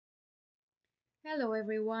Hello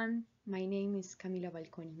everyone, my name is Camila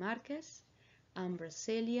Balconi Marques. I'm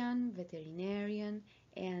Brazilian, veterinarian,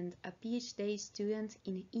 and a PhD student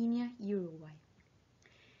in ENIA, Uruguay.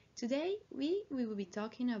 Today we will be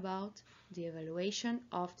talking about the evaluation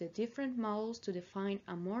of the different models to define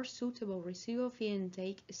a more suitable residual feed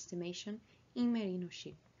intake estimation in Merino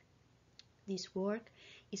sheep. This work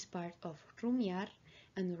is part of RUMIAR,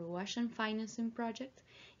 an Uruguayan financing project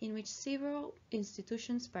in which several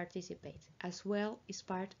institutions participate, as well as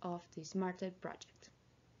part of the SmartEd project.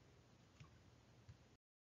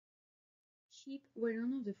 Sheep were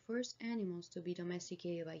one of the first animals to be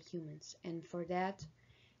domesticated by humans, and for that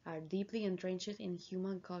are deeply entrenched in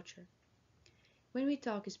human culture. When we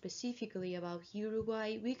talk specifically about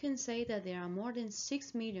Uruguay, we can say that there are more than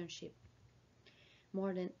 6 million sheep.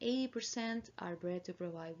 More than 80% are bred to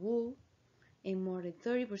provide wool, and more than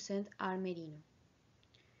 30% are merino.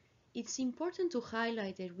 It's important to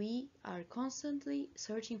highlight that we are constantly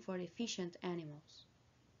searching for efficient animals.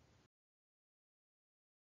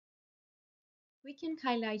 We can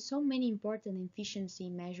highlight so many important efficiency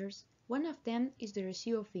measures. One of them is the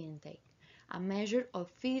residual feed intake, a measure of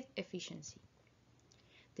feed efficiency.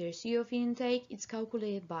 The residual feed intake is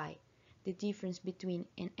calculated by the difference between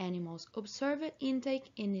an animal's observed intake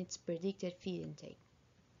and its predicted feed intake.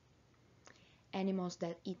 Animals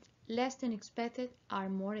that eat less than expected are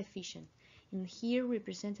more efficient, and here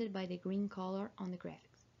represented by the green color on the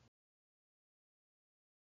graphics.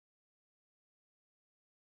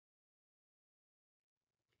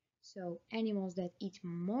 So, animals that eat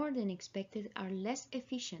more than expected are less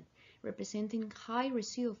efficient, representing high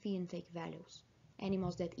residual feed intake values.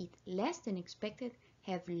 Animals that eat less than expected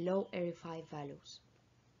have low RFI values.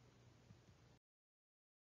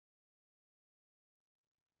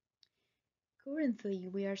 Currently,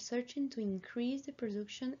 we are searching to increase the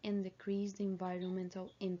production and decrease the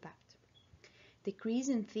environmental impact. Decrease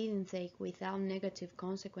in feed intake without negative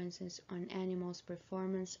consequences on animals'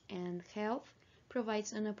 performance and health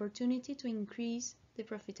provides an opportunity to increase the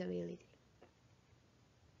profitability.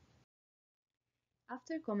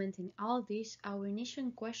 After commenting all this, our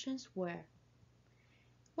initial questions were: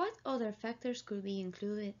 what other factors could be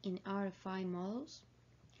included in RFI models?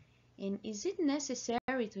 And is it necessary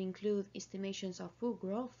to include estimations of food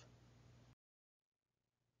growth?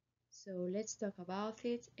 So let's talk about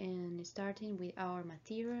it, and starting with our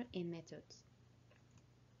material and methods.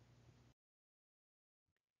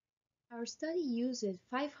 Our study used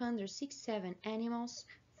 567 animals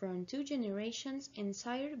from 2 generations and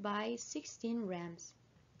sired by 16 rams.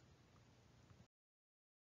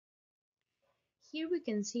 Here we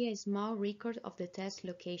can see a small record of the test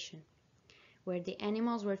location, where the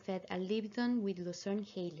animals were fed a libitum with Lucerne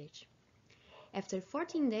haylage. After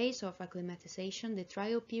 14 days of acclimatization, the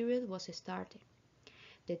trial period was started.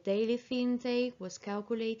 The daily feed intake was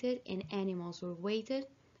calculated and animals were weighted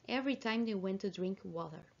every time they went to drink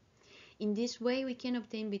water. In this way, we can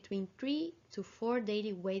obtain between 3 to 4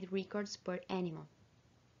 daily weight records per animal.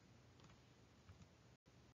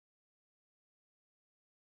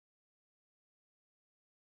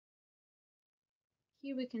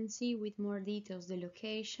 Here we can see with more details the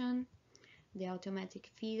location, the automatic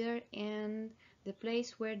feeder, and the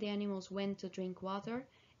place where the animals went to drink water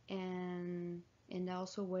and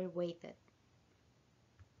also were weighted.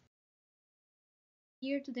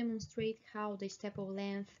 Here to demonstrate how the staple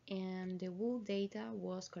length and the wool data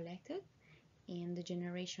was collected in the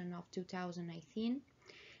generation of 2019.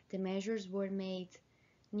 The measures were made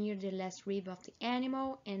near the last rib of the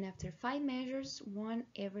animal, and after 5 measures, one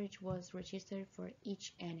average was registered for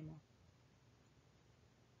each animal.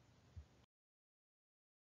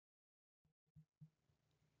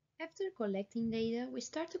 After collecting data, we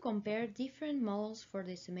start to compare different models for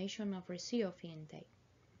the estimation of residual feed intake.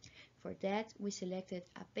 For that, we selected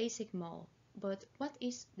a basic model. But what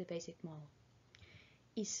is the basic model?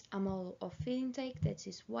 It's a model of feed intake that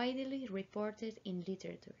is widely reported in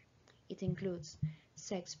literature. It includes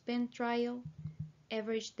sex pen trial,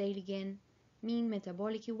 average daily gain, mean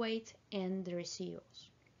metabolic weight, and the residuals.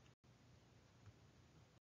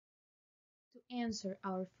 To answer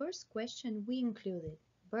our first question, we included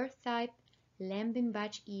birth type, lambing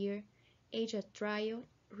batch year, age at trial,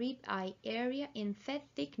 rib-eye area, and fat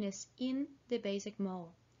thickness in the basic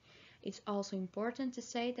model. It's also important to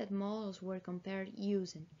say that models were compared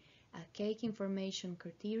using Akaike Information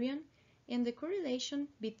Criterion and the correlation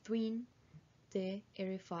between the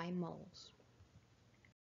RFI models.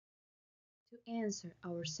 To answer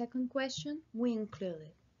our second question, we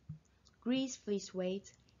included grease fleece weight,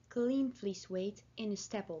 clean fleece weight, and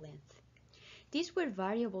staple length. These were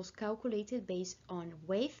variables calculated based on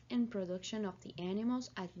weight and production of the animals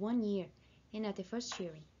at 1 year and at the first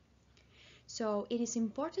shearing. So it is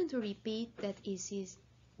important to repeat that this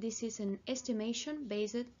is an estimation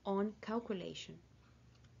based on calculation.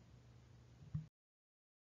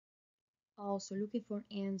 Also, looking for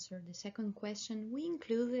answer the second question, we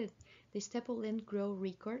included the staple length growth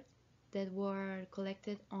record that were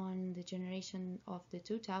collected on the generation of the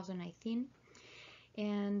 2019,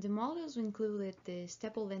 and the models included the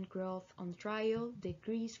staple length growth on trial, the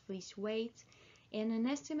grease fleece weight, and an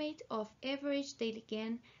estimate of average daily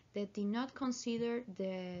gain that did not consider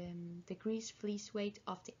the grease fleece weight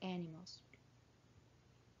of the animals.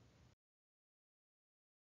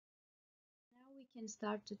 Now we can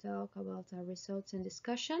start to talk about our results and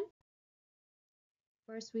discussion.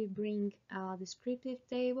 First, we bring a descriptive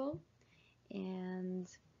table, and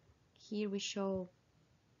here we show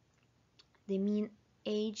the mean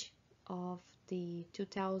age of the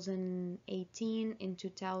 2018 and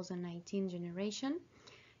 2019 generation,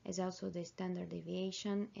 as also the standard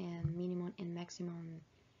deviation and minimum and maximum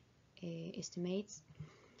estimates.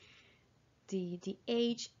 The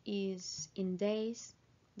age is in days,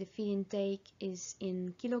 the feed intake is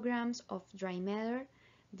in kilograms of dry matter,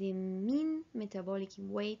 the mean metabolic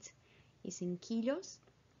weight is in kilos,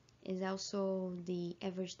 is also the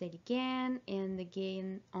average daily gain and the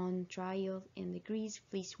gain on trial and the grease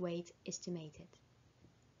fleece weight estimated.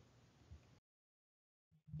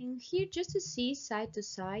 And here, just to see side to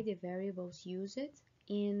side the variables used,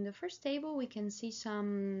 in the first table we can see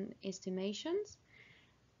some estimations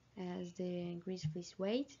as the grease fleece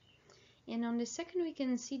weight, and on the second we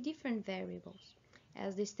can see different variables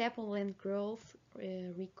as the staple length growth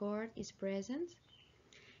record is present,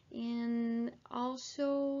 and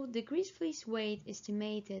also the grease fleece weight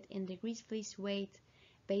estimated and the grease fleece weight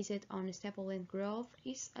based on the staple length growth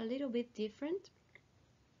is a little bit different,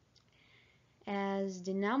 as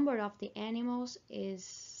the number of the animals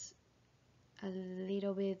is a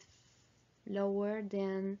little bit lower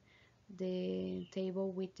than the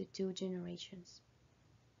table with the two generations.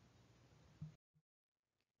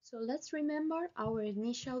 So let's remember our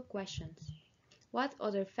initial questions. What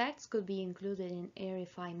other facts could be included in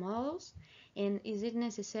EAAP models, and is it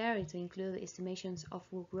necessary to include estimations of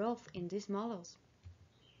wool growth in these models?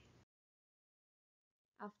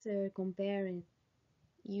 After comparing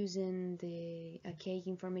using the Akaike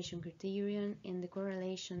Information Criterion and the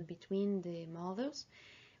correlation between the models,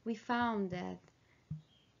 we found that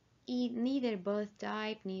neither birth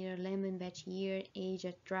type, neither lamb and batch year, age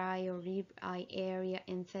at dry or rib eye area,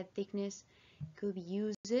 and fat thickness could be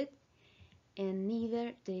used, and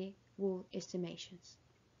neither the wool estimations.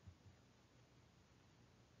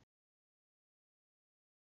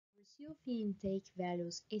 Residual feed intake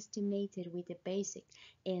values estimated with the basic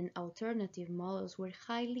and alternative models were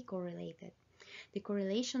highly correlated. The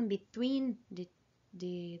correlation between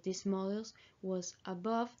these models was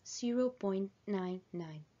above 0.99.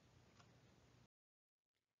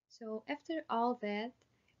 So after all that,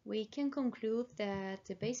 we can conclude that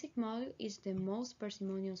the basic model is the most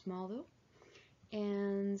parsimonious model,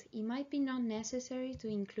 and it might be not necessary to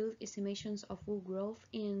include estimations of wool growth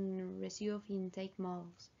in residual feed intake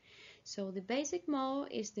models. So the basic model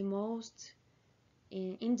is the most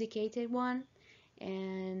indicated one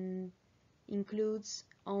and includes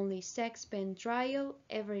only sex pen trial,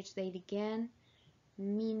 average daily gain,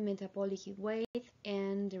 mean metabolic weight,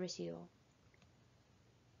 and the residual.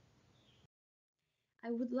 I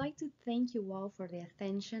would like to thank you all for the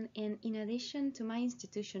attention and in addition to my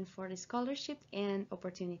institution for the scholarship and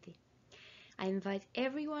opportunity. I invite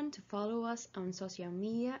everyone to follow us on social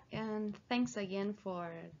media, and thanks again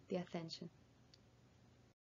for the attention.